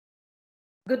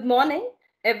Good morning,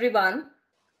 everyone.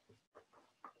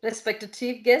 Respected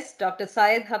Chief Guest, Dr.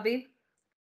 Syed Habib,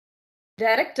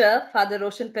 Director, Father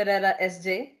Roshan Pereira,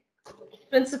 SJ,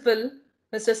 Principal,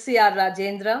 Mr. C.R.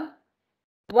 Rajendra,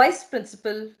 Vice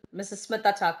Principal, Mrs.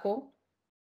 Smita Chako,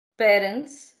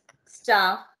 parents,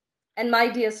 staff, and my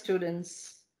dear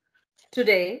students.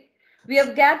 Today, we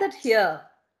have gathered here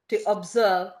to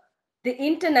observe the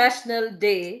International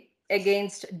Day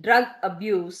Against Drug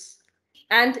Abuse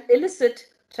and Illicit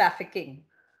Trafficking.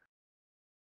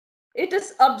 It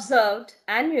is observed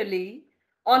annually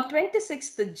on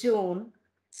 26th June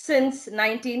since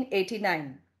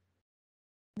 1989.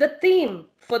 The theme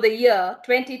for the year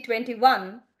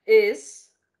 2021 is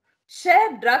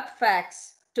Share Drug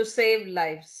Facts to Save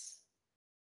Lives.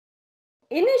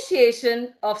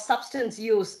 Initiation of substance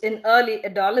use in early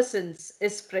adolescence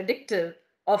is predictive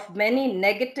of many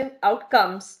negative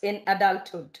outcomes in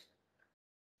adulthood.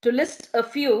 To list a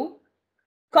few,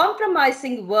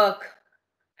 compromising work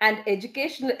and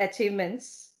educational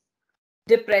achievements,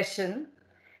 depression,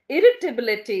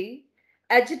 irritability,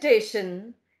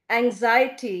 agitation,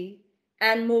 anxiety,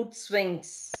 and mood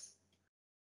swings.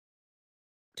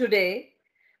 Today,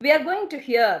 we are going to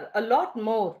hear a lot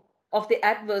more of the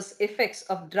adverse effects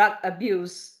of drug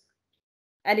abuse,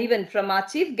 and even from our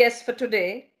chief guest for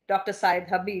today, Dr. Syed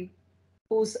Habib,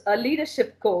 who's a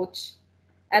leadership coach,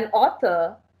 an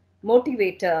author,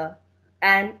 motivator,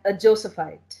 and a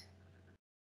Josephite.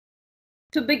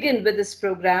 To begin with this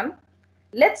program,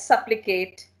 let's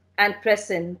supplicate and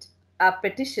present our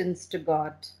petitions to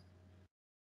God.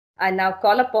 I now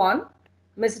call upon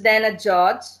Ms. Diana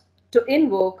George to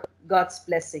invoke God's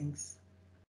blessings.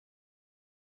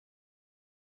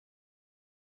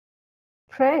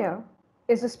 Prayer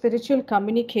is a spiritual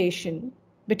communication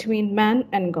between man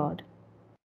and God,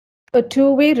 a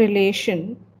two-way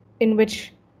relation in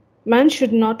which man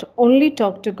should not only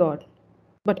talk to God,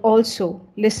 but also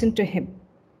listen to Him.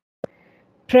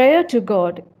 Prayer to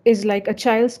God is like a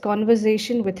child's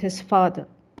conversation with his father.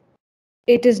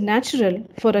 It is natural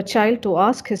for a child to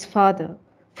ask his father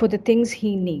for the things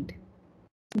he needs.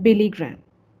 Billy Graham.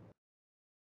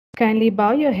 Kindly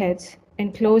bow your heads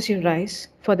and close your eyes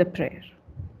for the prayer.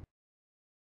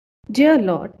 Dear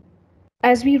Lord,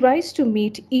 as we rise to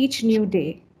meet each new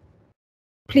day,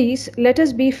 please let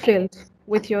us be filled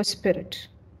with your Spirit.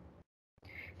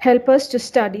 Help us to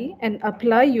study and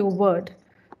apply your word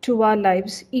to our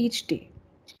lives each day.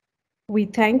 We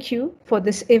thank you for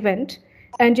this event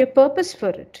and your purpose for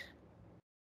it.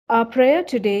 Our prayer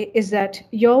today is that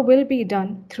your will be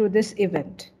done through this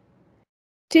event.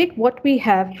 Take what we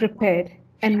have prepared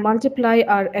and multiply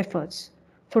our efforts,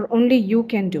 for only you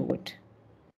can do it.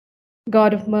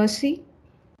 God of mercy,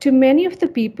 to many of the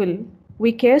people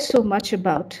we care so much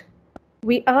about,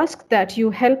 we ask that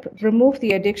you help remove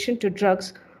the addiction to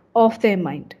drugs off their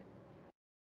mind.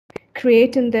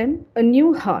 Create in them a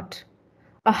new heart,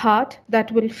 a heart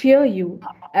that will fear you,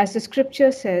 as the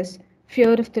scripture says,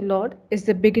 fear of the Lord is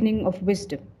the beginning of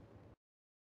wisdom.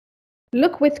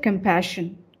 Look with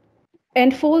compassion,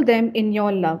 enfold them in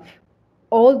your love,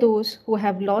 all those who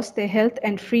have lost their health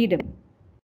and freedom.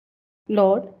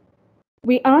 Lord,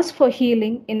 we ask for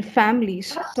healing in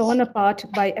families torn apart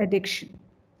by addiction.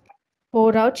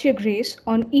 Pour out your grace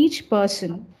on each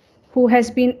person who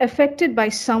has been affected by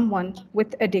someone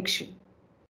with addiction.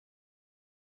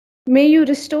 May you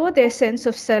restore their sense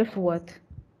of self-worth.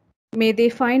 May they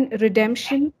find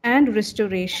redemption and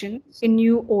restoration in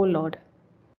you, O Lord.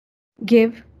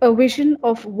 Give a vision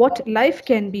of what life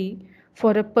can be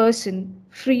for a person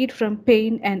freed from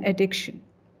pain and addiction.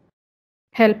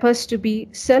 Help us to be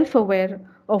self-aware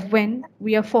of when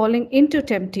we are falling into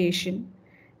temptation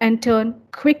and turn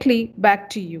quickly back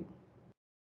to you.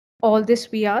 All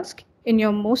this we ask in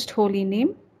your most holy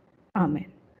name.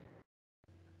 Amen.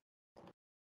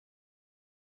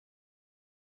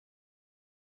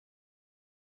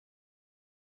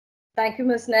 Thank you,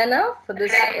 Ms. Nana, for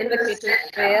this invocative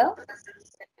prayer.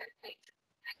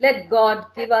 Let God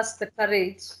give us the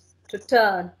courage to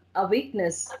turn our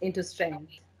weakness into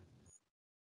strength.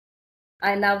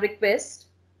 I now request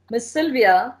Ms.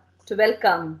 Sylvia to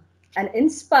welcome an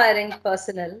inspiring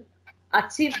personnel, our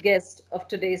chief guest of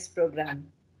today's program.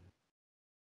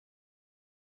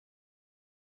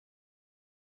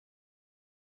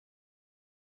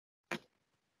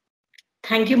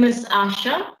 Thank you, Ms.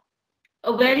 Asha.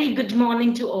 A very good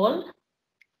morning to all.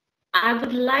 I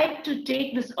would like to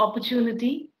take this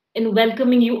opportunity in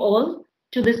welcoming you all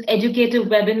to this educative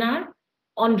webinar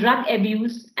on drug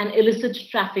abuse and illicit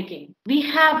trafficking. We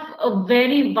have a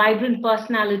very vibrant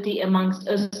personality amongst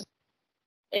us.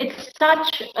 It's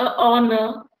such an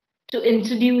honor to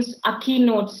introduce our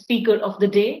keynote speaker of the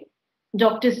day,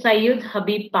 Dr. Syed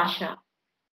Habib Pasha.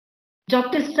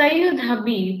 Dr. Syed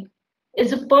Habib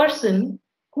is a person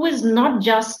who is not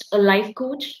just a life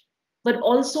coach, but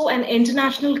also an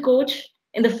international coach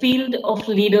in the field of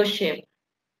leadership.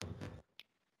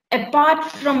 Apart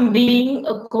from being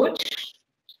a coach,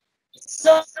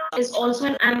 Sir is also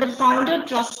the founder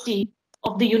trustee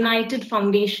of the United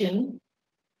Foundation,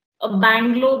 a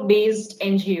Bangalore-based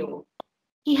NGO.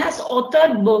 He has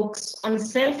authored books on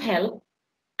self-help,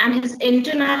 and his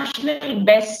international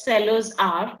bestsellers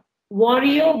are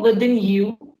Warrior Within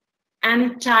You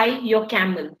and Tie Your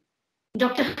Camel.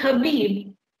 Dr.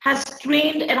 Habib has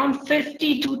trained around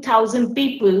 52,000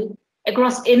 people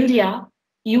across India,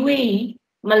 UAE,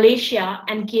 Malaysia,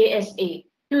 and KSA.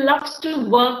 He loves to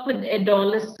work with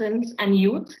adolescents and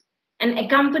youth and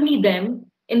accompany them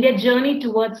in their journey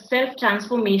towards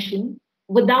self-transformation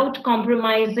without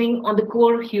compromising on the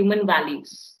core human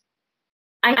values.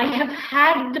 I have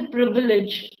had the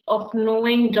privilege of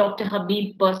knowing Dr.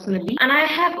 Habib personally, and I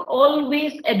have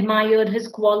always admired his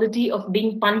quality of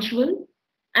being punctual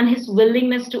and his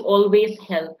willingness to always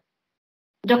help.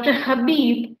 Dr.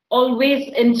 Habib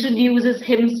always introduces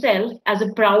himself as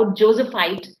a proud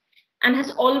Josephite and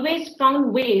has always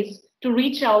found ways to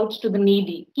reach out to the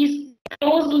needy. He's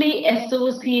closely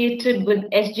associated with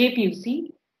SJPUC,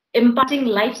 imparting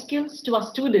life skills to our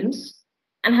students,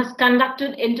 and has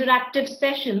conducted interactive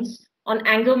sessions on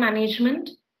anger management,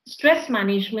 stress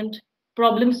management,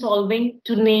 problem solving,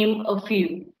 to name a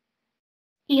few.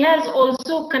 He has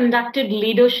also conducted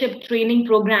leadership training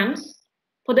programs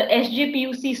for the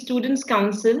SJPUC Students'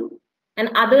 Council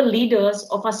and other leaders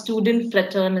of our student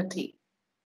fraternity.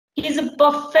 He is a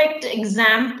perfect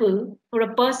example for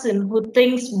a person who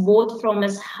thinks both from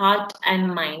his heart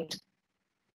and mind.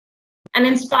 An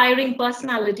inspiring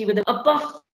personality with a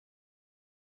perfect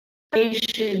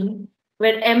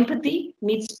where empathy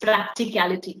meets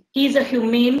practicality. He is a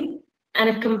humane and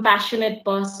a compassionate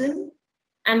person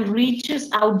and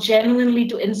reaches out genuinely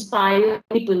to inspire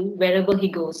people wherever he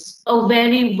goes. A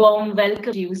very warm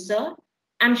welcome to you, sir.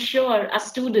 I'm sure our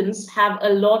students have a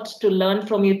lot to learn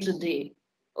from you today.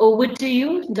 Over to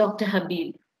you, Dr.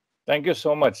 Habib. Thank you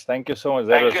so much. Thank you so much.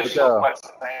 That was such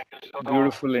a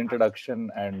beautiful introduction,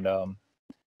 and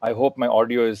I hope my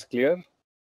audio is clear.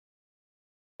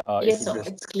 Yes, sir,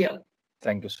 it's clear.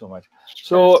 Thank you so much.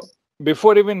 So,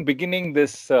 before even beginning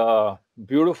this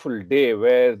beautiful day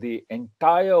where the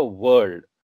entire world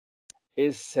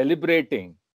is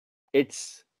celebrating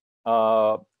its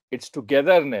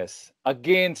togetherness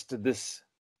against this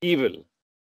evil,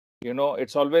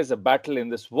 it's always a battle in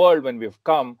this world. When we've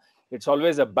come, it's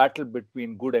always a battle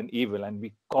between good and evil, and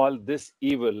we call this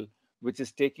evil, which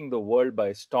is taking the world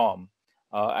by storm,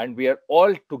 and we are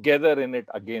all together in it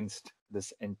against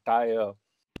this entire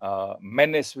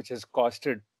menace, which has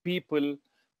costed people,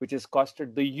 which has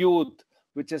costed the youth,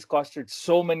 which has costed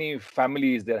so many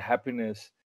families their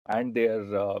happiness and their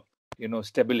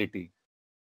stability.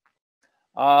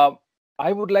 I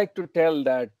would like to tell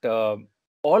that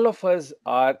all of us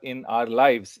are in our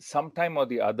lives sometime or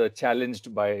the other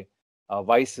challenged by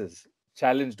vices,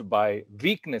 challenged by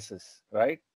weaknesses,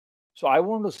 right? So I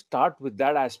want to start with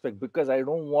that aspect, because I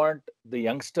don't want the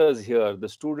youngsters here, the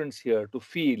students here, to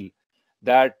feel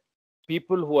that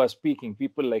people who are speaking,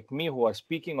 people like me who are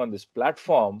speaking on this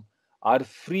platform, are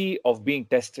free of being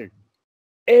tested.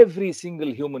 Every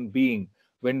single human being,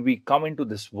 when we come into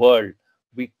this world,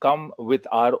 we come with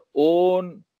our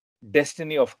own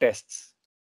destiny of tests.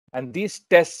 And these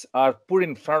tests are put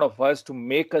in front of us to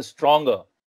make us stronger,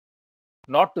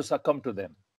 not to succumb to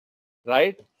them,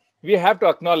 right? We have to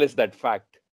acknowledge that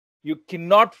fact. You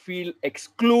cannot feel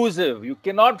exclusive. You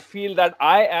cannot feel that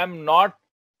I am not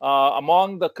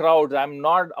among the crowds. I'm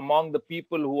not among the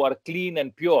people who are clean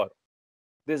and pure.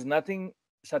 There's nothing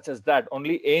such as that.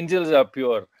 Only angels are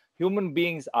pure. Human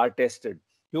beings are tested.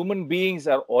 Human beings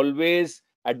are always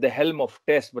at the helm of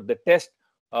test, but the test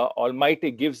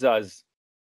Almighty gives us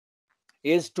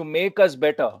is to make us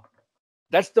better.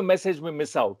 That's the message we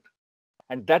miss out.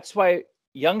 And that's why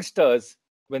youngsters,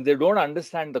 when they don't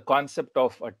understand the concept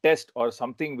of a test or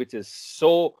something which is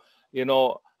so,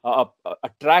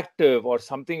 attractive, or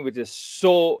something which is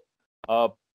so,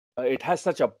 it has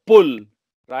such a pull,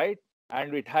 right?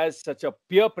 And it has such a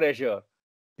peer pressure,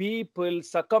 people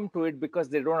succumb to it because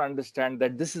they don't understand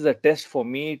that this is a test for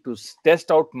me to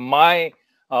test out my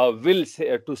will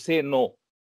to say no,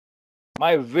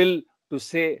 my will to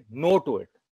say no to it,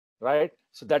 right?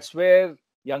 So that's where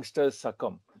youngsters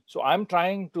succumb. So I'm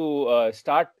trying to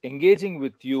start engaging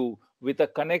with you with a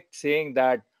connect, saying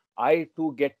that I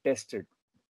too get tested.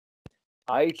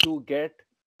 I too get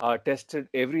are tested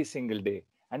every single day,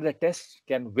 and the tests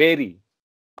can vary.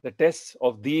 The tests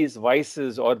of these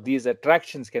vices or these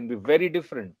attractions can be very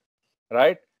different,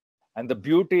 right? And the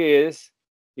beauty is,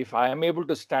 if I am able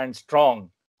to stand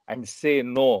strong and say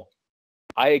no,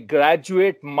 I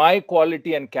graduate my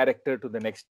quality and character to the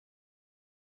next.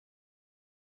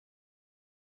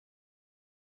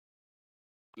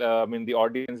 I mean, the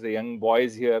audience, the young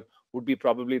boys here would be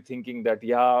probably thinking that,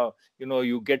 yeah,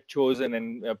 you get chosen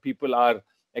and people are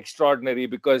extraordinary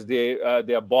because they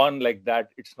are born like that.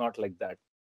 It's not like that.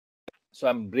 So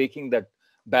I'm breaking that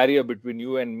barrier between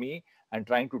you and me and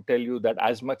trying to tell you that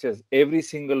as much as every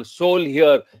single soul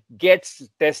here gets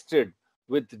tested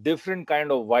with different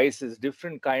kind of vices,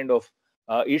 different kind of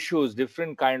issues,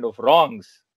 different kind of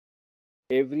wrongs,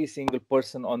 every single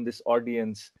person on this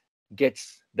audience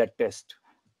gets that test.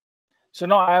 So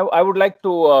now I would like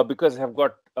to, because I've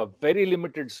got a very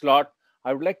limited slot,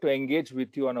 I would like to engage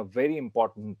with you on a very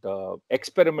important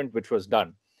experiment which was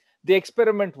done. The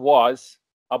experiment was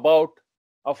about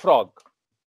a frog.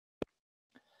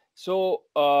 So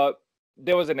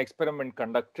there was an experiment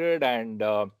conducted, and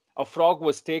a frog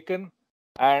was taken,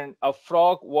 and a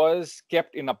frog was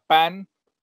kept in a pan.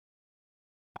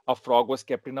 A frog was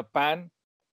kept in a pan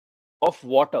of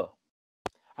water,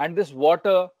 and this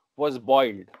water was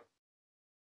boiled.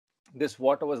 This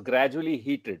water was gradually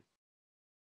heated.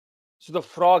 So the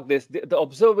frog, the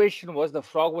observation was the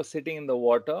frog was sitting in the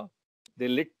water. They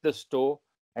lit the stove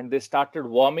and they started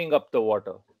warming up the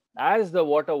water. As the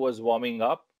water was warming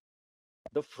up,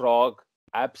 the frog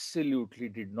absolutely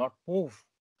did not move.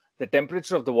 The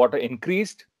temperature of the water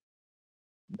increased.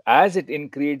 As it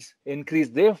increased,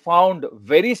 they found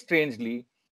very strangely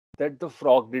that the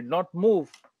frog did not move.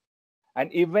 And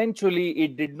eventually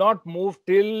it did not move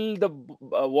till the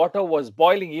water was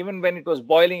boiling. Even when it was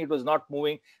boiling, it was not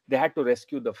moving. They had to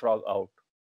rescue the frog out.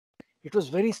 It was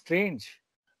very strange,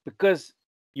 because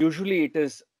usually it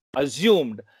is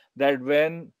assumed that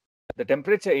when the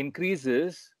temperature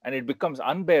increases and it becomes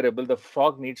unbearable, the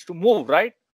frog needs to move,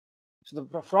 right? So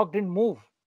the frog didn't move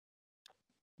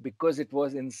because it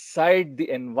was inside the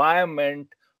environment.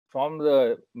 From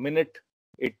the minute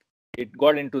it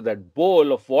got into that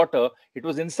bowl of water, it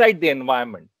was inside the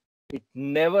environment. It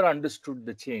never understood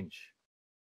the change.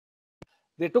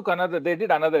 They did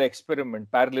another experiment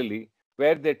parallelly,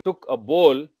 where they took a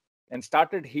bowl and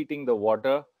started heating the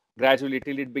water gradually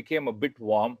till it became a bit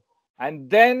warm, and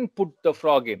then put the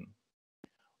frog in.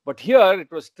 But here it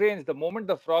was strange. The moment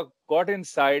the frog got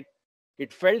inside,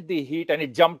 it felt the heat and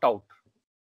it jumped out.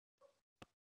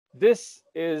 This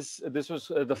was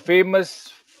the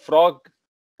famous frog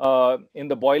in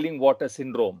the boiling water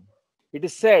syndrome. It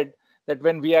is said that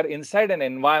when we are inside an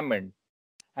environment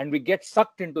and we get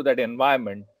sucked into that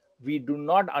environment, we do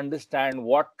not understand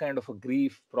what kind of a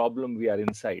grief problem we are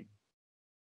inside.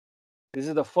 This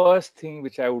is the first thing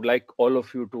which I would like all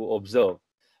of you to observe.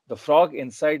 The frog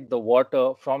inside the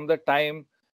water, from the time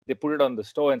they put it on the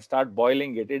stove and start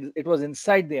boiling it was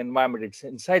inside the environment. It's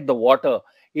inside the water.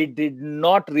 It did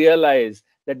not realize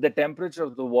that the temperature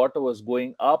of the water was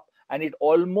going up, and it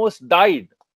almost died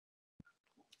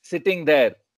sitting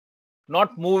there,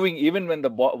 not moving even when the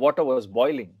water was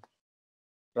boiling,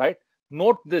 right?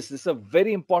 Note this. This is a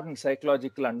very important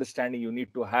psychological understanding you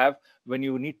need to have when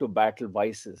you need to battle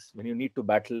vices, when you need to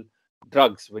battle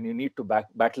drugs, when you need to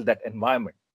battle that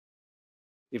environment.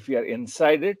 If we are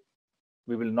inside it,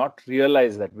 we will not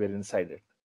realize that we're inside it,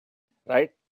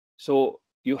 right? So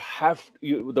you have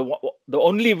the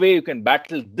only way you can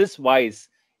battle this vice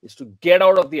is to get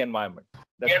out of the environment.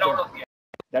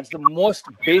 That's the most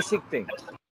basic thing.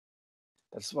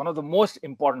 That's one of the most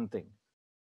important things.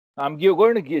 I'm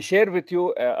going to share with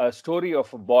you a story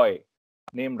of a boy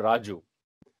named Raju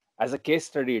as a case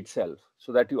study itself,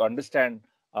 so that you understand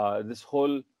this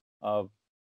whole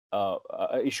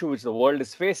issue which the world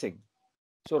is facing.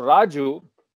 So Raju,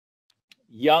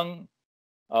 young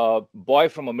boy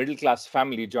from a middle-class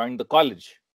family, joined the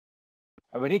college.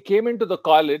 And when he came into the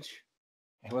college,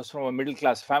 he was from a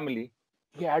middle-class family.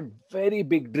 He had very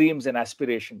big dreams and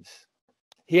aspirations.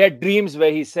 He had dreams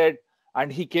where he said,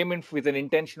 and he came in with an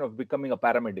intention of becoming a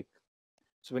paramedic.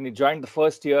 So when he joined the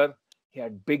first year, he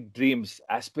had big dreams,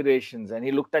 aspirations, and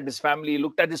he looked at his family, he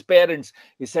looked at his parents.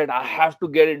 He said, I have to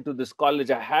get into this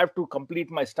college. I have to complete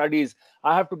my studies.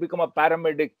 I have to become a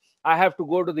paramedic. I have to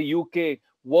go to the UK,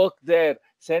 work there,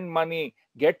 send money,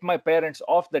 get my parents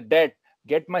off the debt,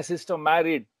 get my sister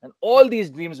married. And all these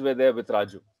dreams were there with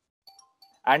Raju.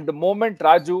 And the moment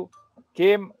Raju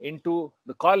came into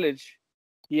the college,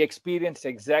 he experienced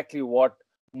exactly what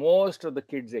most of the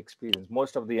kids experience,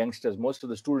 most of the youngsters, most of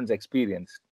the students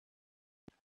experienced.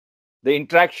 The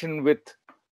interaction with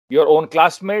your own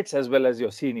classmates as well as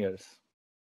your seniors.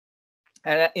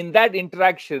 And in that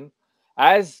interaction,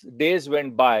 as days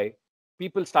went by,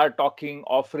 people started talking,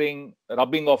 offering,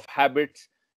 rubbing off habits,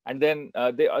 and then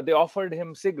they offered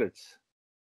him cigarettes.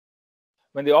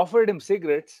 When they offered him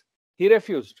cigarettes, he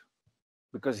refused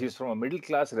because he's from a middle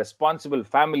class, responsible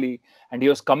family, and he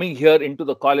was coming here into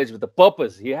the college with a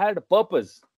purpose. He had a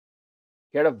purpose.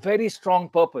 He had a very strong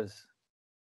purpose.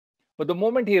 But the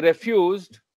moment he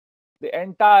refused, the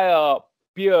entire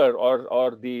peer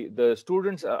or the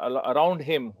students around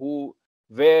him who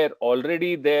were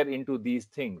already there into these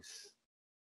things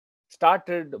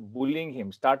started bullying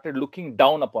him, started looking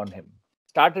down upon him,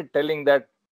 started telling that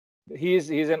he's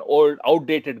an old,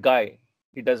 outdated guy.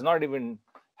 He does not even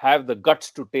have the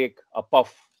guts to take a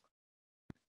puff.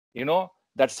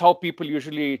 That's how people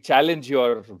usually challenge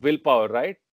your willpower,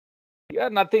 right? You're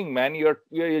nothing, man. You're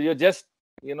just,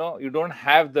 you don't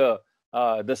have the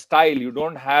style.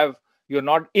 You're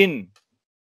not in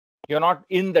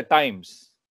the times.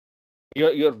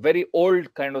 You're very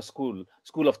old kind of school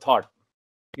of thought.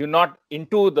 You're not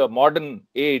into the modern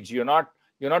age. You're not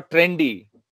trendy.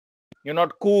 You're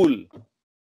not cool.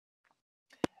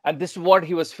 And this is what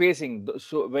he was facing.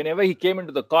 So whenever he came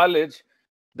into the college,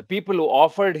 the people who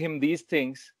offered him these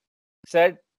things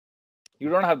said, you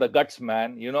don't have the guts,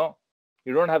 man. You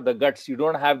don't have the guts. You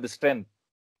don't have the strength.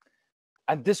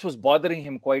 And this was bothering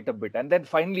him quite a bit. And then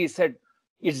finally he said,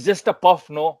 it's just a puff.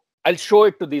 No, I'll show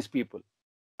it to these people.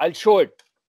 I'll show it.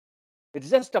 It's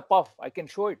just a puff. I can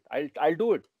show it. I'll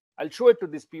do it. I'll show it to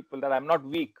these people that I'm not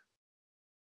weak.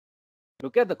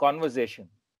 Look at the conversation.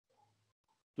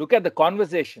 Look at the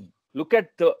conversation. Look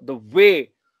at the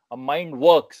way a mind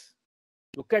works.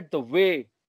 Look at the way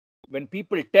when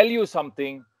people tell you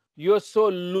something, you're so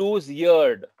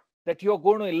loose-eared that you're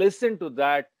going to listen to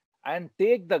that and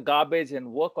take the garbage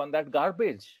and work on that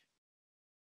garbage.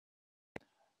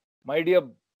 My dear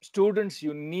students,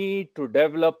 you need to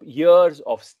develop ears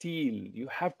of steel. You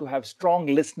have to have strong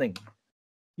listening.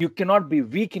 You cannot be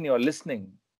weak in your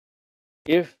listening.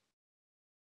 If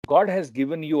God has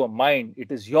given you a mind,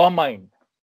 it is your mind,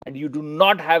 and you do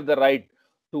not have the right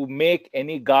to make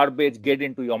any garbage get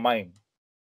into your mind.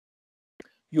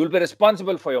 You will be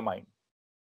responsible for your mind.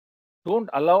 Don't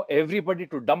allow everybody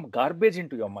to dump garbage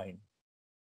into your mind.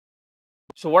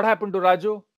 So what happened to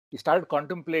Raju? He started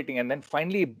contemplating and then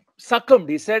finally succumbed.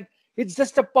 He said, it's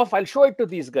just a puff. I'll show it to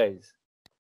these guys.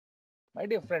 My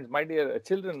dear friends, my dear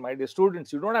children, my dear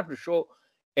students, you don't have to show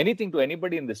anything to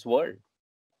anybody in this world.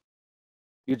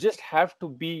 You just have to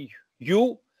be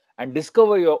you and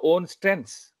discover your own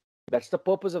strengths. That's the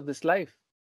purpose of this life,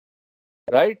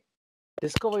 right?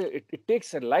 It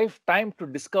takes a lifetime to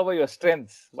discover your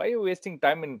strengths. Why are you wasting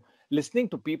time in listening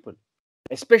to people,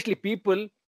 especially people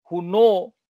who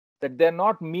know that they're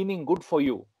not meaning good for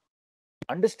you?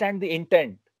 Understand the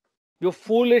intent. You're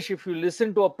foolish if you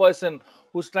listen to a person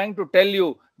who's trying to tell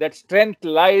you that strength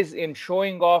lies in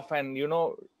showing off and,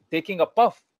 taking a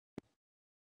puff.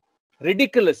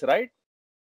 Ridiculous, right?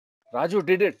 Raju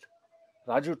did it.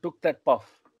 Raju took that puff.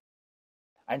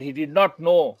 And he did not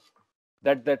know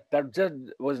that just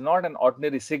was not an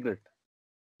ordinary cigarette.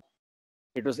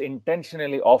 It was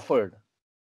intentionally offered.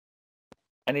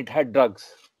 And it had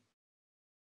drugs.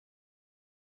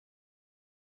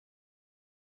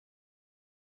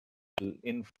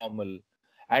 Informal.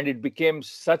 And it became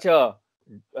such an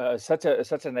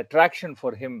attraction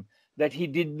for him that he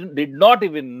did not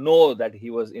even know that he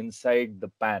was inside the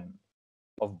pan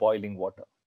of boiling water.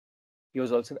 He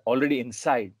was also already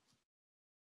inside.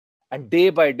 And day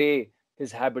by day,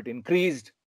 his habit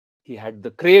increased. He had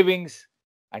the cravings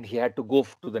and he had to go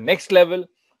to the next level.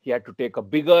 He had to take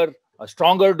a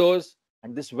stronger dose.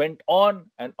 And this went on.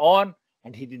 And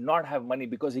he did not have money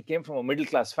because he came from a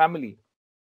middle-class family.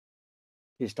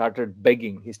 He started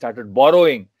begging. He started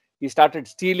borrowing. He started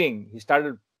stealing. He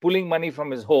started pulling money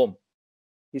from his home.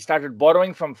 He started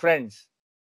borrowing from friends.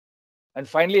 And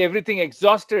finally, everything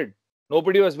exhausted.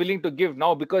 Nobody was willing to give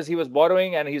now because he was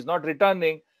borrowing and he's not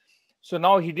returning. So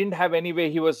now he didn't have any way.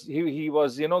 He was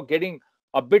getting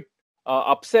a bit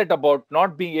upset about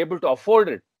not being able to afford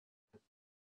it.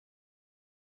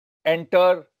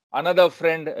 Enter another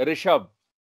friend, Rishabh,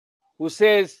 who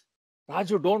says,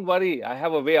 Raju, don't worry, I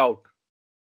have a way out.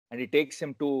 And he takes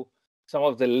him to some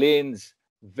of the lanes,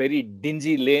 very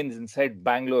dingy lanes inside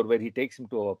Bangalore, where he takes him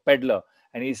to a peddler.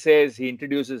 And he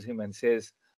introduces him and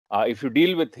says, if you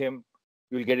deal with him,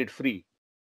 you'll get it free.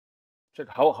 So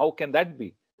how can that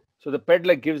be? So the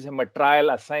peddler gives him a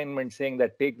trial assignment saying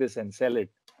that take this and sell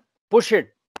it. Push it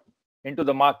into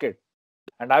the market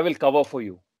and I will cover for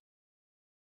you.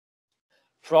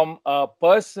 From a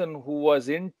person who was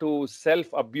into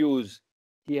self-abuse,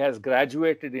 he has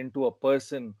graduated into a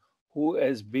person who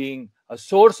is being a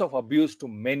source of abuse to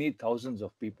many thousands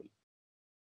of people.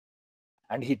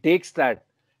 And he takes that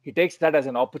as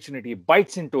an opportunity, he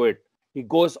bites into it, he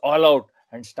goes all out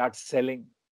and starts selling.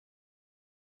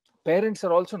 Parents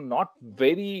are also not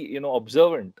very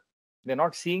observant. They're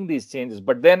not seeing these changes,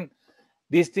 but then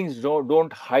these things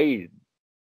don't hide.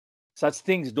 Such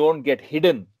things don't get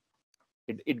hidden.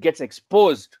 It gets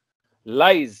exposed.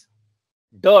 Lies,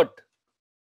 dirt,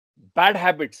 bad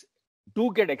habits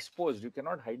do get exposed. You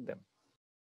cannot hide them.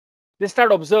 They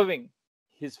start observing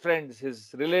his friends,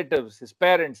 his relatives, his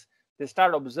parents. They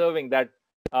start observing that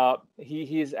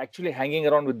he is actually hanging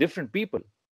around with different people.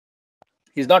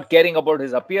 He's not caring about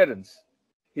his appearance.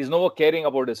 He's no more caring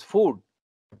about his food.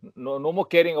 No more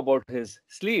caring about his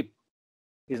sleep.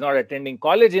 He's not attending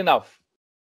college enough.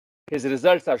 His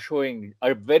results are showing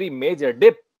a very major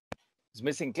dip. He's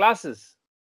missing classes.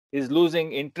 He's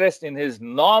losing interest in his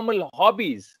normal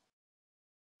hobbies.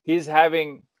 He's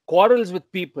having quarrels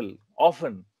with people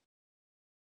often.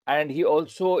 And he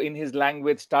also, in his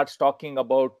language, starts talking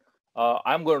about,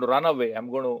 I'm going to run away. I'm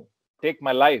going to take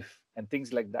my life and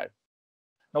things like that.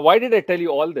 Now, why did I tell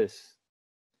you all this?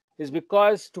 Is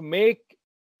because to make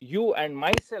you and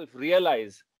myself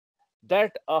realize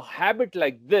that a habit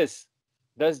like this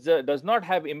does not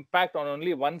have impact on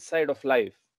only one side of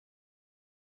life.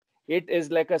 It is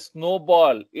like a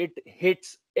snowball. It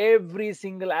hits every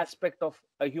single aspect of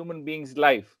a human being's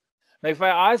life. Now, if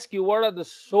I ask you what are the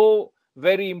so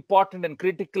very important and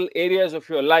critical areas of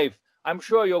your life, I'm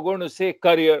sure you're going to say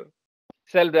career,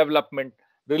 self-development,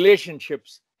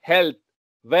 relationships, health,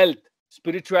 wealth,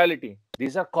 spirituality.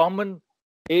 These are common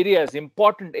areas,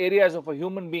 important areas of a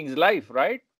human being's life,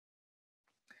 right?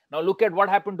 Now look at what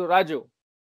happened to Raju.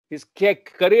 His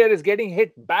career is getting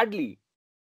hit badly.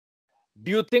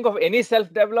 Do you think of any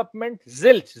self-development?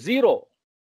 Zilch, zero.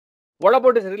 What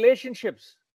about his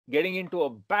relationships? Getting into a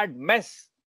bad mess.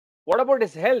 What about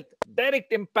his health?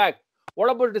 Direct impact.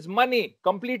 What about his money?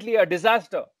 Completely a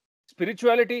disaster.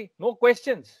 Spirituality? No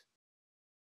questions.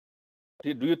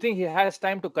 Do you think he has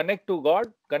time to connect to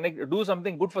God? Do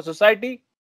something good for society?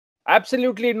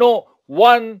 Absolutely no.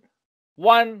 One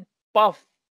puff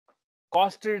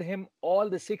costed him all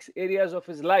the 6 areas of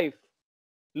his life.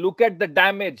 Look at the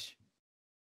damage.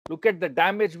 Look at the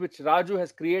damage which Raju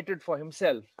has created for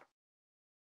himself.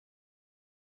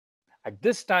 At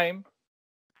this time,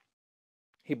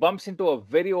 he bumps into a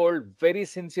very old, very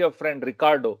sincere friend,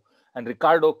 Ricardo. And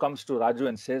Ricardo comes to Raju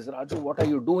and says, Raju, what are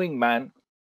you doing, man?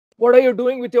 What are you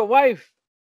doing with your wife?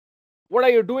 What are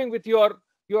you doing with your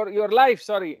life?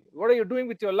 Sorry. What are you doing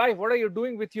with your life? What are you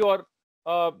doing with your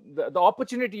the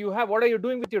opportunity you have? What are you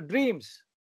doing with your dreams?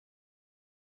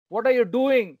 What are you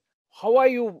doing? How are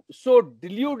you so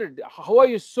deluded? How are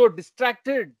you so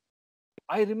distracted?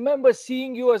 I remember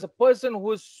seeing you as a person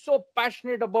who is so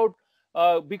passionate about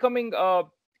becoming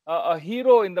a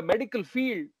hero in the medical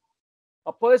field,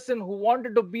 a person who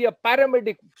wanted to be a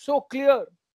paramedic, so clear,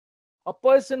 a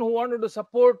person who wanted to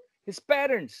support his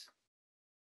parents,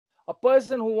 a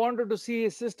person who wanted to see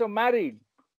his sister married.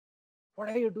 What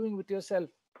are you doing with yourself?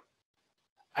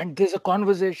 And there's a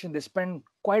conversation. They spend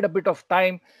quite a bit of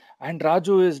time. And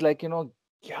Raju is like,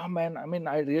 yeah, man, I mean,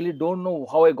 I really don't know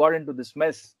how I got into this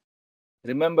mess.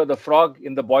 Remember the frog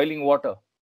in the boiling water?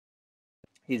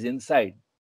 He's inside.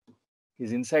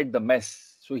 He's inside the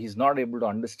mess. So he's not able to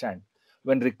understand.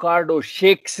 When Ricardo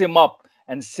shakes him up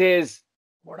and says,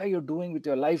 what are you doing with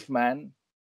your life, man?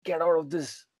 Get out of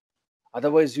this.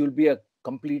 Otherwise, you'll be a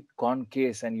complete con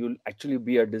case and you'll actually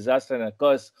be a disaster and a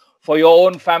curse for your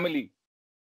own family.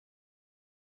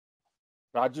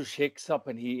 Raju shakes up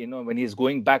and he, when he's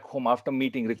going back home after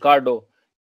meeting Ricardo,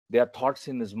 there are thoughts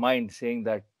in his mind saying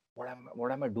that,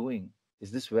 what am I doing?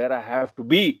 Is this where I have to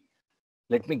be?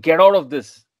 Let me get out of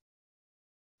this.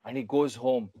 And he goes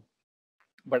home.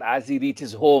 But as he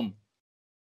reaches home,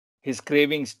 his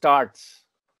craving starts.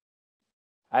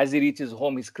 As he reaches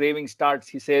home, his craving starts.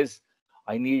 He says,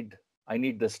 I need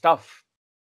the stuff.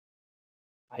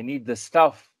 I need the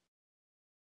stuff.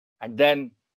 And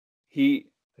then he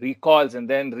recalls, and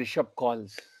then Rishabh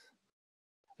calls.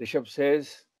 Rishabh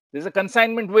says, there's a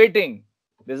consignment waiting.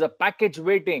 There's a package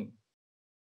waiting.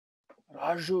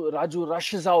 Raju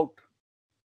rushes out.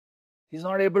 He's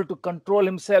not able to control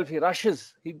himself. He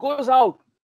rushes. He goes out,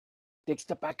 takes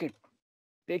the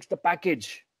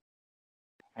package.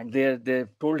 And they've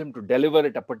told him to deliver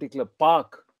at a particular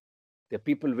park. There are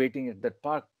people waiting at that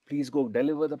park. Please go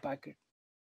deliver the packet.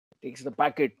 Takes the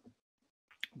packet,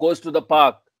 goes to the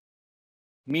park,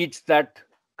 meets that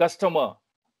customer.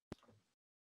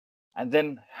 and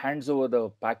then hands over the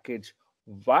package.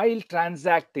 While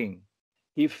transacting,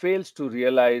 he fails to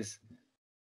realize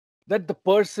that the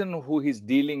person who he's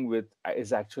dealing with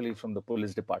is actually from the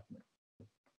police department.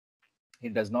 He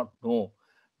does not know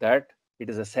that it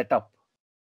is a setup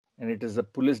and it is the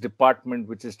police department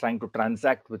which is trying to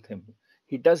transact with him.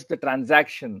 He does the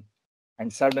transaction,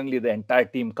 and suddenly the entire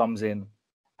team comes in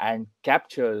and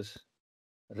captures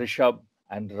Rishabh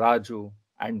and Raju,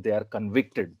 and they are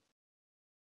convicted.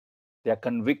 They are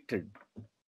convicted.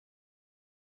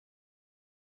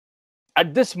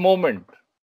 At this moment,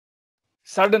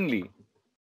 suddenly,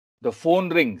 the phone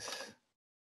rings.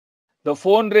 The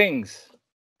phone rings,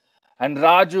 and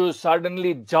Raju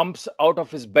suddenly jumps out of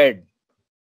his bed,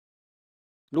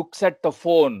 looks at the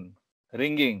phone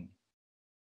ringing,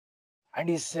 and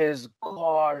he says,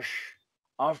 "Gosh,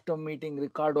 after meeting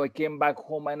Ricardo, I came back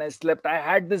home and I slept. I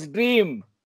had this dream.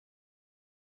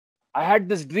 I had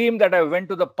this dream that I went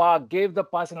to the park, gave the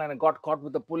parcel, and I got caught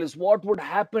with the police. What would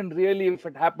happen really if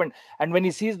it happened?" And when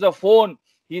he sees the phone,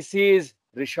 he sees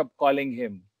Rishabh calling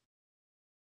him.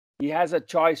 He has a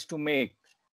choice to make,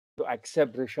 to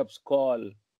accept Rishabh's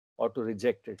call or to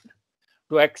reject it.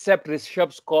 To accept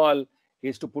Rishabh's call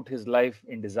is to put his life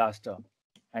in disaster,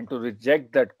 and to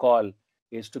reject that call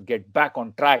is to get back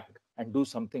on track and do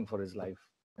something for his life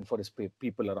and for his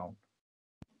people around.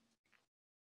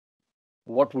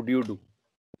 What would you do?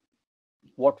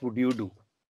 What would you do?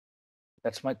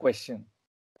 That's my question.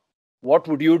 What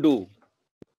would you do?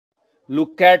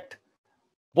 Look at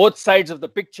both sides of the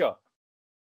picture.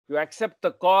 You accept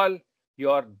the call,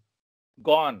 you're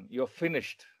gone, you're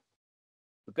finished.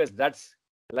 Because that's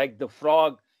like the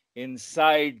frog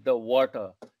inside the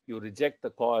water. You reject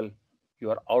the call, you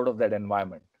are out of that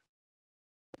environment.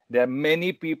 There are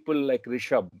many people like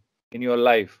Rishabh in your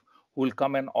life who will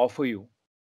come and offer you,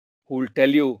 who will tell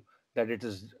you that it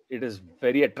is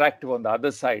very attractive on the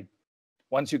other side.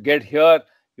 Once you get here,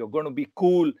 you're going to be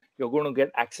cool. You're going to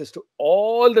get access to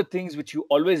all the things which you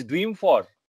always dream for,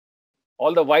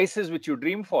 all the vices which you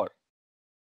dream for.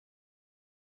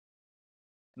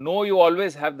 No, you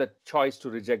always have the choice to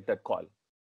reject that call.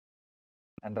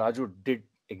 And Raju did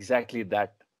exactly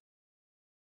that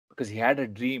because he had a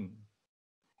dream.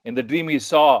 In the dream, he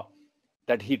saw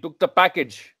that he took the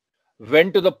package,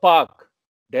 went to the park,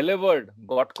 delivered,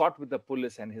 got caught with the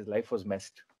police, and his life was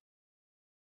messed.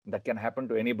 That can happen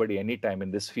to anybody, anytime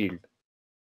in this field.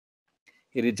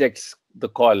 He rejects the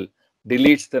call,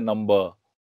 deletes the number,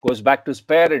 goes back to his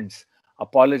parents,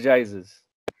 apologizes.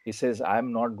 He says,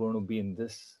 "I'm not going to be in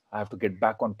this. I have to get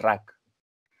back on track."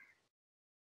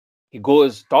 He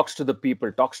goes, talks to the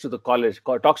people, talks to the college,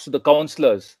 talks to the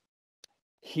counselors.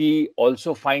 He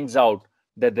also finds out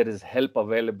that there is help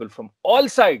available from all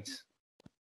sides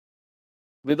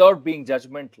without being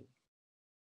judgmental.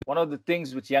 One of the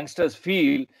things which youngsters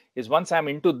feel is, once I'm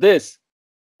into this,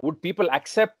 would people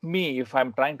accept me if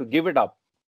I'm trying to give it up?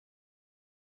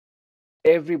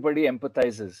 Everybody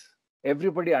empathizes.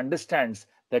 Everybody understands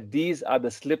that these are the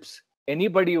slips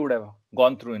anybody would have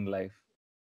gone through in life.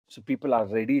 So people are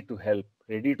ready to help,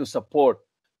 ready to support.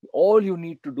 All you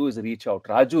need to do is reach out.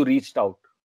 Raju reached out.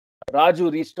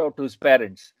 Raju reached out to his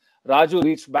parents. Raju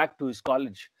reached back to his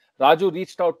college. Raju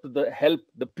reached out to the help,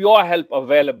 the pure help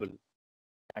available.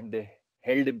 And they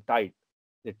held him tight.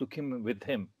 They took him with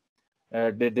him.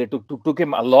 They took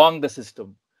him along the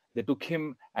system. They took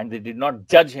him and they did not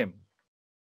judge him.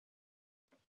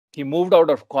 He moved out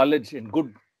of college in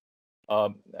good,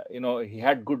 he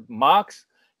had good marks.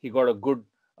 He got a good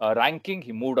ranking.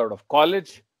 He moved out of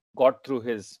college, got through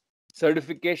his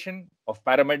certification of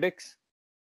paramedics,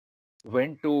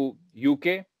 went to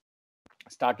UK,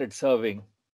 started serving.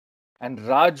 And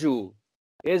Raju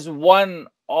is one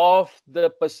of the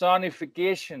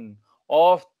personification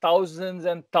of thousands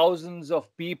and thousands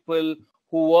of people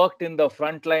who worked in the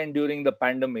front line during the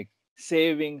pandemic,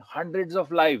 saving hundreds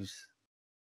of lives.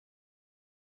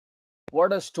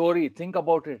 What a story. Think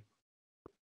about it.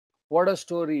 What a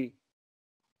story.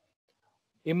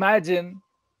 Imagine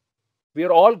we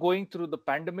are all going through the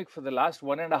pandemic for the last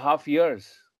 1.5 years.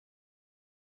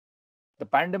 The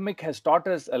pandemic has taught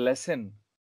us a lesson.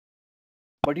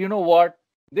 But you know what?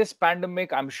 This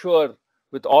pandemic, I'm sure,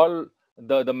 with all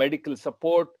the medical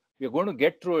support, we are going to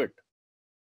get through it.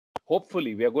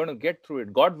 Hopefully, we are going to get through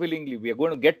it. God willingly, we are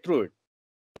going to get through it.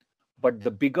 But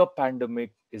the bigger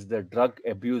pandemic is the drug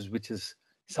abuse, which is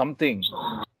something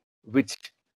which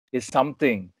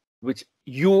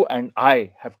you and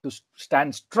I have to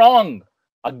stand strong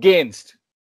against,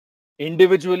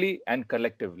 individually and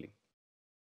collectively,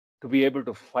 to be able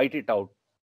to fight it out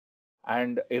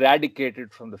and eradicate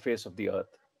it from the face of the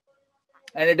earth.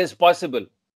 And it is possible.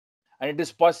 And it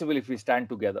is possible if we stand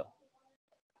together.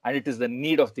 And it is the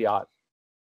need of the hour.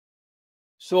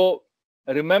 So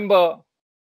remember,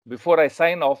 before I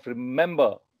sign off,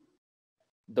 remember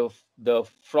the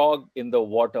frog in the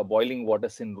water, boiling water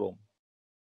syndrome.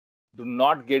 Do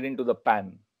not get into the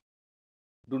pan.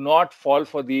 Do not fall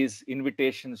for these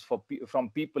invitations from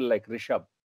people like Rishabh.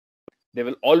 They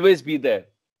will always be there,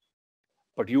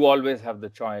 but you always have the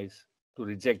choice to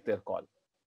reject their call.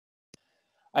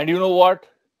 And you know what?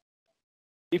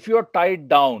 If you're tied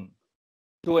down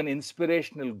to an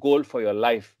inspirational goal for your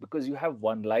life, because you have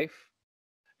one life,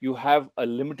 you have a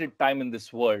limited time in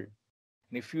this world.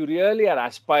 And if you really are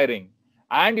aspiring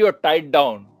and you're tied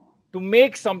down to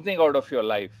make something out of your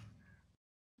life,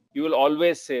 you will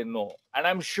always say no. And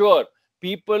I'm sure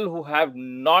people who have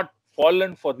not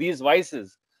fallen for these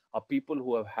vices are people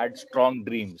who have had strong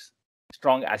dreams,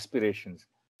 strong aspirations,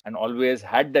 and always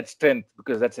had that strength,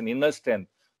 because that's an inner strength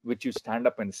which you stand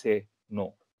up and say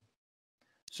no.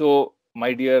 So,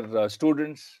 my dear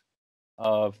students,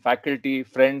 faculty,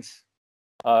 friends,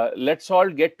 let's all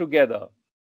get together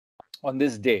on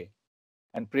this day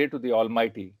and pray to the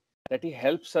Almighty that He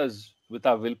helps us with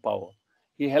our willpower.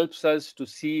 He helps us to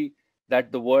see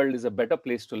that the world is a better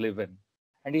place to live in.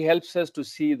 And He helps us to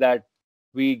see that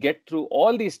we get through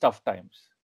all these tough times.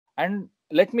 And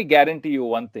let me guarantee you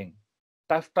one thing: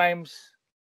 tough times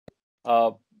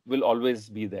uh, will always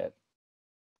be there.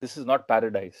 This is not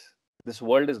paradise. This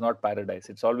world is not paradise.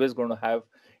 It's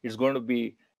going to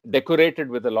be decorated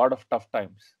with a lot of tough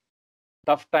times.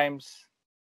 Tough times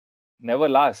never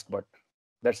last, but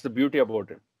that's the beauty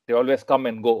about it. They always come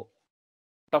and go.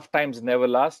 Tough times never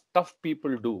last, tough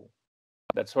people do.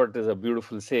 That's what is a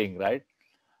beautiful saying, right?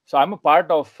 So I'm a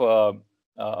part of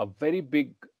a very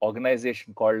big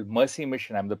organization called Mercy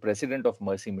Mission. I'm the president of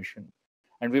Mercy Mission,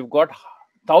 and we've got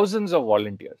thousands of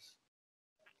volunteers.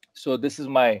 So this is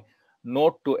my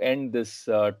note to end this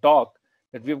talk,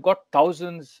 that we've got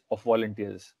thousands of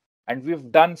volunteers, and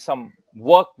we've done some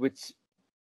work which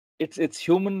it's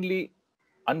humanly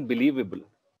unbelievable.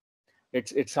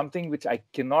 It's something which I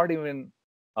cannot even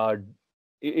uh,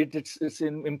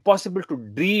 impossible to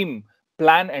dream,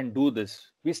 plan, and do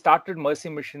this. We started Mercy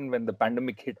Mission when the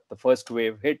pandemic hit, the first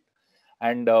wave hit,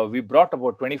 and we brought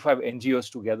about 25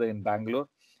 NGOs together in Bangalore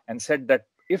and said that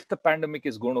if the pandemic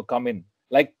is going to come in,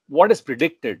 like what is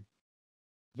predicted,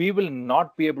 we will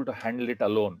not be able to handle it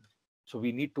alone. So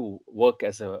we need to work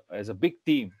as a big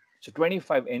team. So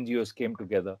 25 NGOs came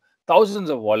together, thousands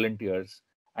of volunteers,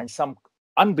 and some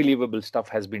unbelievable stuff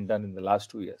has been done in the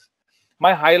last 2 years.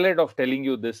 My highlight of telling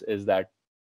you this is that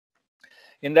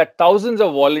in that thousands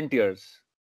of volunteers,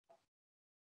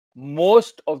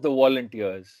 most of the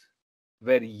volunteers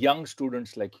were young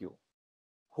students like you,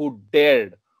 who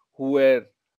dared, who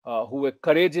were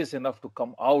courageous enough to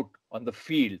come out on the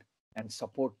field and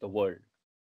support the world.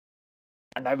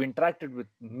 And I've interacted with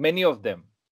many of them,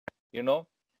 you know,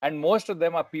 and most of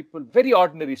them are people, very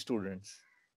ordinary students,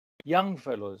 young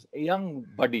fellows, young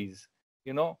buddies,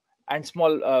 you know, and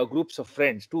small groups of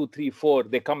friends, 2, 3, 4.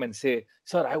 They come and say,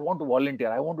 "Sir, I want to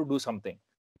volunteer. I want to do something,"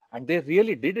 and they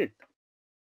really did it.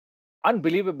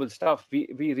 Unbelievable stuff. We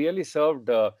really served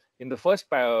in the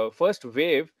first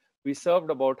wave. We served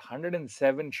about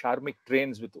 107 Sharmik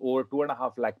trains with over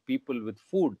 2.5 lakh people with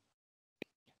food.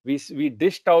 We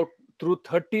dished out through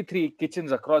 33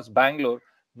 kitchens across Bangalore.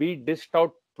 We dished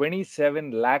out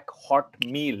 27 lakh hot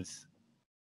meals.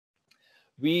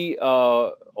 We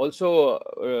also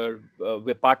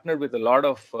we partnered with a lot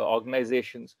of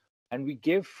organizations, and we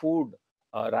gave food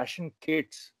ration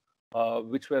kits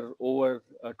which were over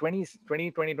 20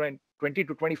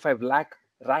 to 25 lakh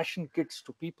ration kits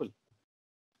to people.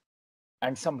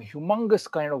 And some humongous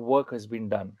kind of work has been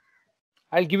done.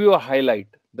 I'll give you a highlight,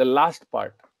 the last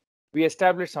part. We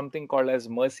established something called as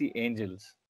Mercy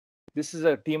Angels. This is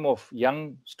a team of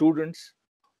young students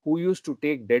who used to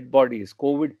take dead bodies,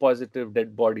 COVID positive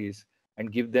dead bodies,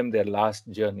 and give them their last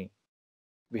journey.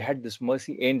 We had this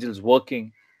Mercy Angels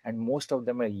working, and most of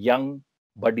them are young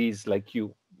buddies like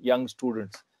you, young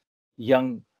students,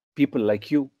 young people like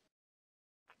you.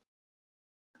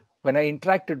 When I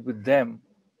interacted with them,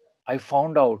 I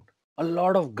found out a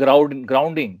lot of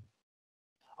grounding,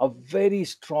 a very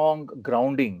strong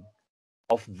grounding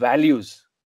of values.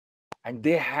 And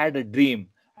they had a dream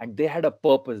and they had a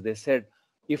purpose. They said,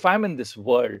 if I'm in this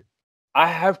world, I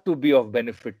have to be of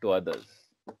benefit to others.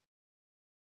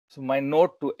 So, my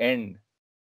note to end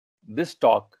this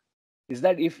talk is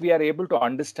that if we are able to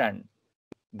understand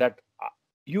that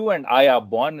you and I are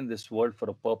born in this world for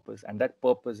a purpose, and that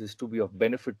purpose is to be of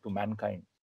benefit to mankind,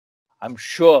 I'm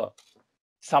sure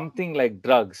something like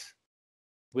drugs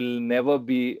will never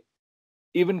be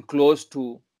even close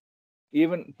to,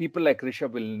 even people like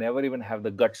Rishabh will never even have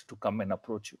the guts to come and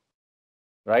approach you,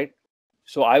 right?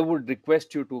 So I would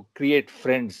request you to create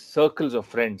friends, circles of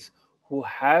friends who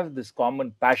have this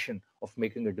common passion of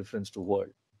making a difference to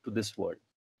this world.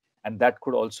 And that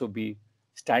could also be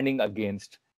standing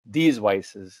against these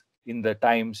vices in the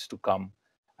times to come.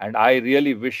 And I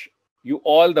really wish you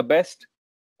all the best.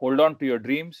 Hold on to your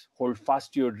dreams, hold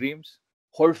fast to your dreams,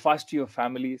 hold fast to your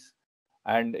families.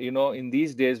 And, in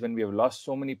these days when we have lost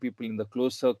so many people in the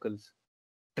close circles,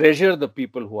 treasure the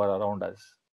people who are around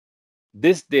us.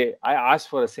 This day, I ask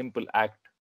for a simple act.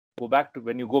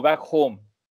 When you go back home,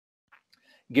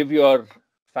 give your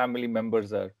family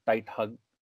members a tight hug,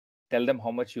 tell them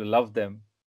how much you love them,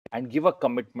 and give a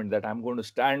commitment that I'm going to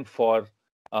stand for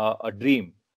a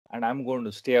dream and I'm going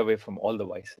to stay away from all the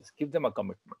vices. Give them a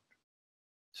commitment.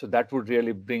 So that would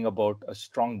really bring about a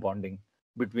strong bonding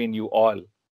between you all,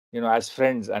 as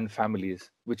friends and families,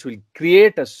 which will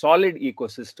create a solid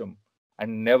ecosystem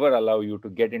and never allow you to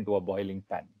get into a boiling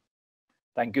pan.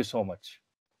 Thank you so much.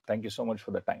 Thank you so much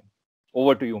for the time.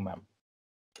 Over to you, ma'am.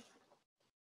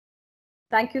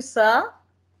 Thank you, sir.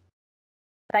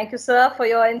 Thank you, sir, for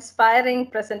your inspiring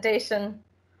presentation.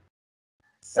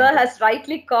 Sir has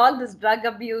rightly called this drug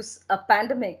abuse a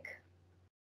pandemic.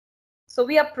 So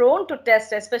we are prone to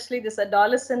test, especially this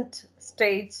adolescent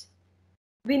stage.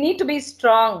 We need to be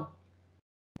strong,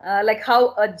 like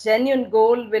how a genuine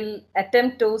goal will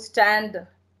attempt to stand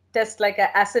test like an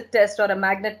acid test or a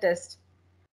magnet test.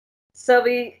 So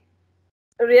we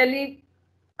really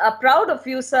are proud of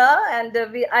you, sir, and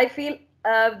I feel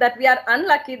that we are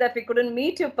unlucky that we couldn't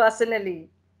meet you personally.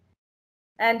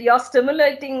 And your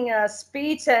stimulating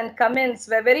speech and comments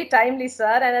were very timely, sir.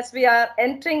 And as we are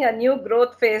entering a new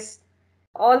growth phase,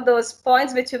 all those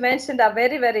points which you mentioned are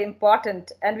very, very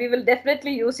important. And we will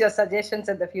definitely use your suggestions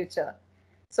in the future.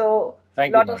 So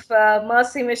a lot of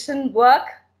Mercy Mission work,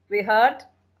 we heard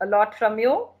a lot from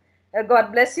you.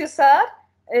 God bless you, sir,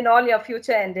 in all your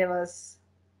future endeavors.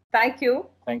 Thank you.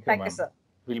 Thank you, sir.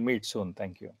 We'll meet soon.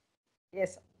 Thank you.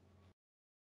 Yes, sir.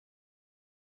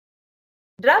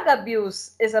 Drug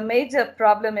abuse is a major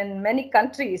problem in many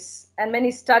countries, and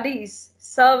many studies,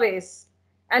 surveys,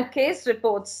 and case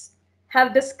reports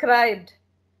have described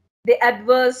the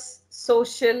adverse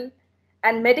social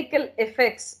and medical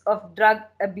effects of drug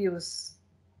abuse.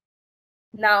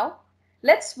 Now,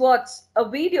 let's watch a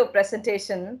video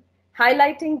presentation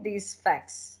highlighting these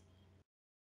facts.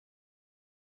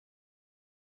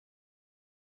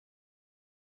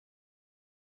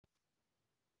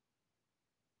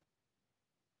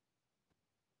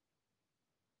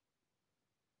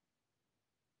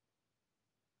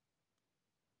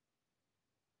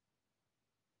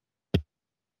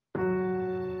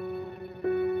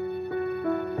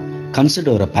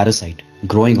 Consider a parasite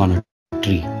growing on a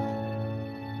tree.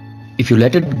 If you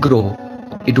let it grow,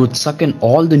 it would suck in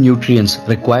all the nutrients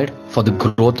required for the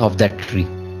growth of that tree.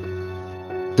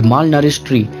 The malnourished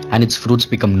tree and its fruits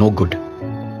become no good.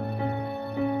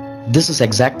 This is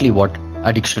exactly what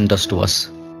addiction does to us.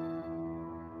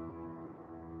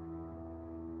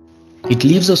 It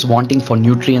leaves us wanting for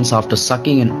nutrients after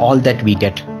sucking in all that we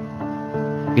get.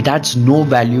 It adds no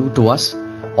value to us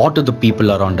or to the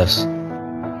people around us.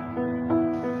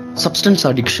 Substance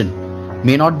addiction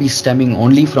may not be stemming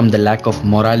only from the lack of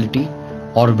morality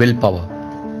or willpower.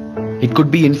 It could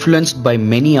be influenced by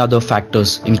many other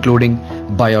factors, including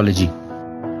biology.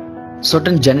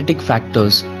 Certain genetic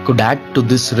factors could add to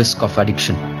this risk of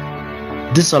addiction.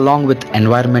 This, along with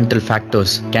environmental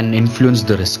factors, can influence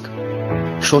the risk.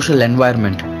 Social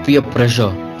environment, peer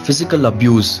pressure, physical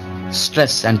abuse,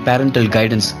 stress, and parental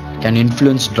guidance can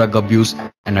influence drug abuse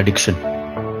and addiction.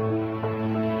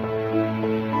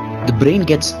 The brain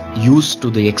gets used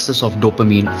to the excess of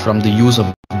dopamine from the use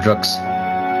of drugs,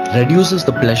 reduces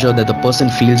the pleasure that the person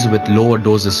feels with lower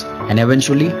doses, and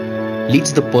eventually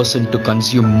leads the person to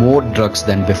consume more drugs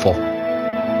than before.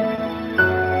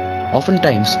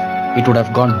 Oftentimes, it would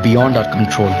have gone beyond our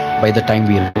control by the time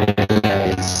we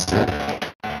realize.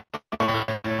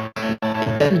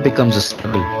 It then becomes a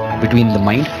struggle between the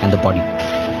mind and the body.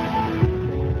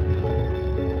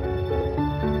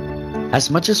 As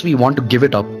much as we want to give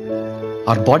it up,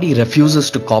 our body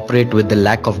refuses to cooperate with the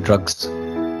lack of drugs.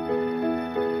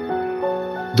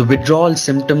 The withdrawal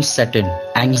symptoms set in: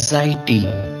 anxiety,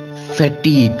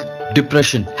 fatigue,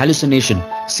 depression, hallucination,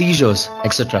 seizures,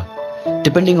 etc.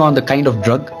 Depending on the kind of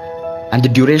drug and the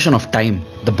duration of time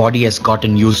the body has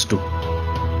gotten used to.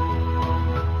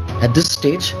 At this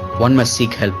stage, one must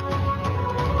seek help.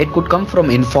 It could come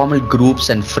from informal groups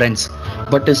and friends,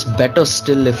 but is better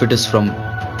still if it is from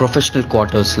professional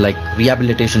quarters like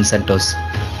rehabilitation centers.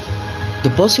 The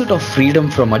pursuit of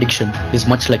freedom from addiction is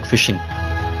much like fishing.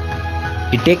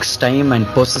 It takes time and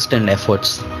persistent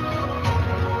efforts,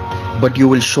 but you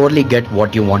will surely get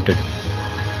what you wanted.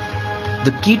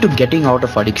 The key to getting out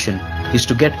of addiction is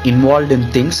to get involved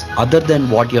in things other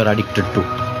than what you're addicted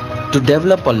to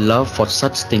develop a love for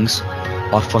such things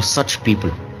or for such people.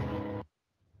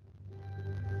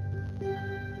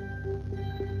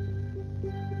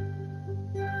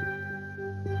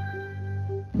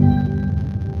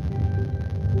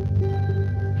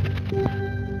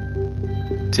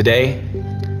 Today,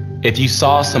 if you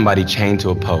saw somebody chained to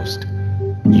a post,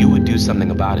 you would do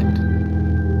something about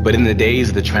it. But in the days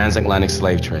of the transatlantic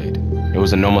slave trade, it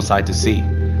was a normal sight to see.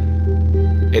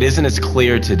 It isn't as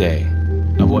clear today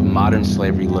of what modern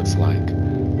slavery looks like.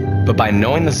 But by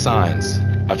knowing the signs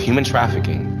of human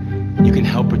trafficking, you can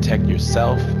help protect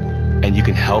yourself and you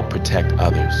can help protect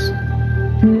others.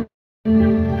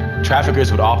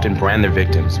 Traffickers would often brand their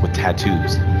victims with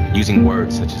tattoos, using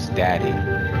words such as daddy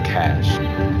or cash.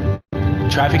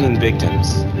 Trafficking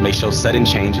victims may show sudden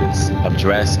changes of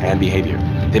dress and behavior.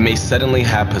 They may suddenly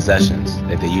have possessions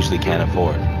that they usually can't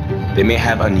afford. They may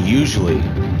have unusually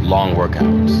long work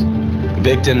hours.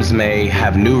 Victims may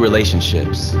have new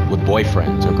relationships with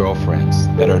boyfriends or girlfriends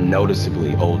that are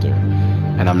noticeably older,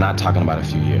 and I'm not talking about a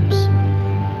few years.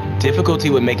 Difficulty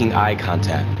with making eye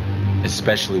contact,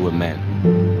 especially with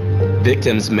men.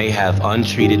 Victims may have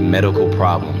untreated medical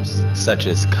problems, such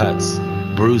as cuts,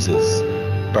 bruises,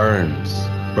 burns,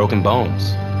 broken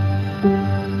bones.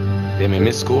 They may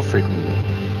miss school frequently,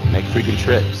 make frequent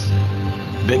trips.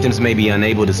 Victims may be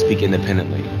unable to speak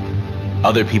independently.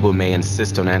 Other people may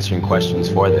insist on answering questions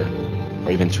for them,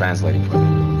 or even translating for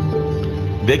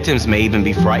them. Victims may even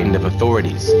be frightened of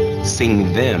authorities,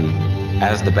 seeing them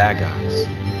as the bad guys.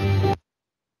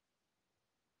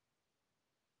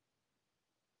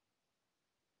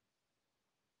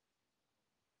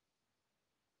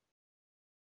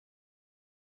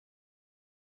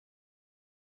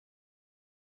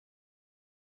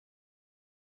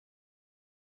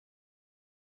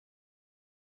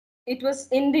 It was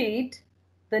indeed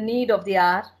the need of the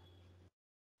hour.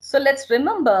 So let's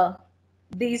remember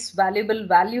these valuable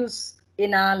values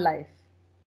in our life.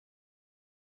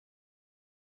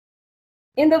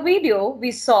 In the video,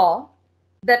 we saw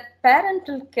that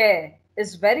parental care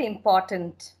is very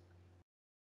important.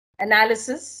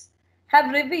 Analysis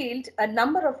have revealed a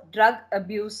number of drug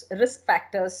abuse risk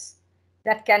factors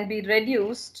that can be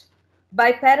reduced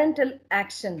by parental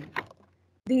action.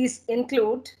 These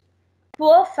include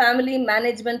poor family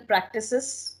management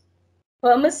practices,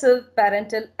 permissive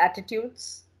parental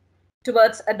attitudes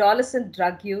towards adolescent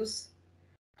drug use,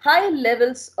 high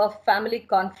levels of family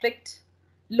conflict,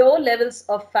 low levels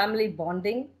of family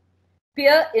bonding,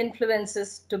 peer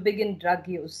influences to begin drug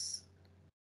use.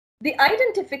 The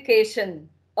identification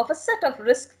of a set of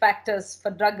risk factors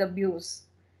for drug abuse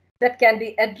that can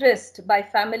be addressed by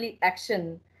family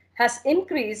action has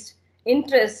increased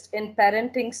interest in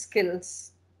parenting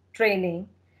skills training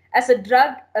as a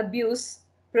drug abuse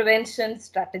prevention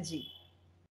strategy.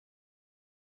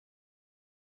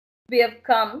 We have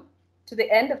come to the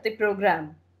end of the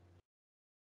program.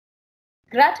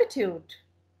 Gratitude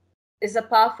is a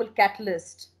powerful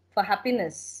catalyst for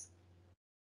happiness.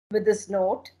 With this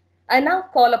note, I now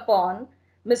call upon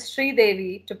Ms.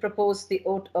 Sridevi to propose the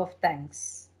oath of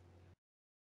thanks.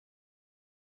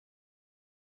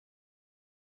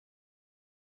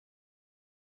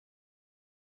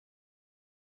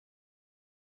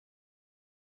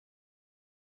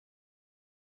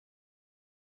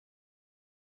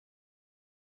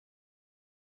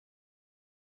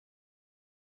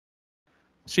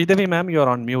 Sridevi ma'am, you are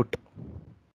on mute.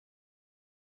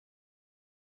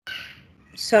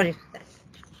 Sorry for that.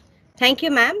 Thank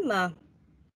you, ma'am.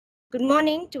 Good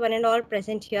morning to one and all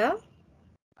present here.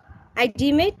 I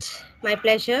deem it my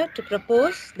pleasure to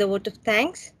propose the vote of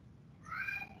thanks.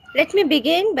 Let me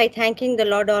begin by thanking the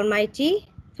Lord Almighty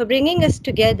for bringing us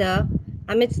together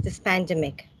amidst this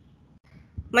pandemic.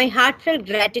 My heartfelt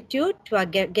gratitude to our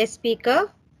guest speaker,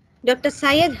 Dr.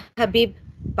 Syed Habib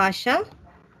Pasha.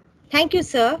 Thank you,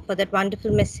 sir, for that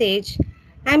wonderful message.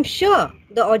 I'm sure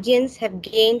the audience have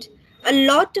gained a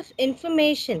lot of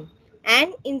information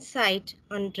and insight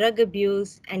on drug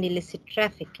abuse and illicit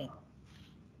trafficking.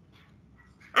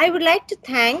 I would like to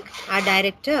thank our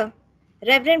director,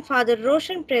 Reverend Father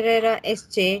Roshan Pereira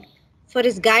SJ, for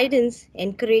his guidance,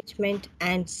 encouragement,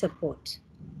 and support.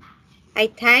 I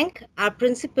thank our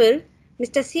principal,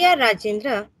 Mr. C.R.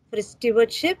 Rajendra, for his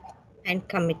stewardship and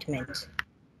commitment.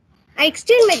 I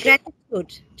extend my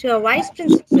gratitude to our Vice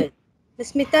Principal,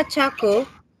 Ms. Smita Chako,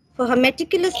 for her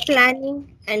meticulous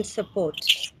planning and support.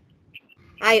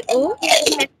 I owe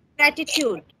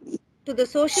gratitude to the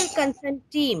social concern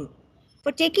team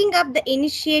for taking up the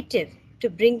initiative to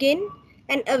bring in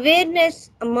an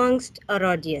awareness amongst our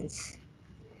audience.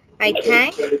 I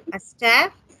thank our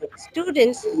staff,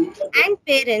 students, and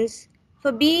parents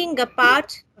for being a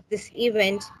part of this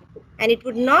event, and it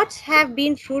would not have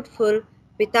been fruitful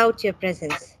without your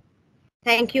presence.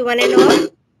 Thank you, one and all.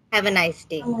 Have a nice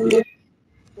day.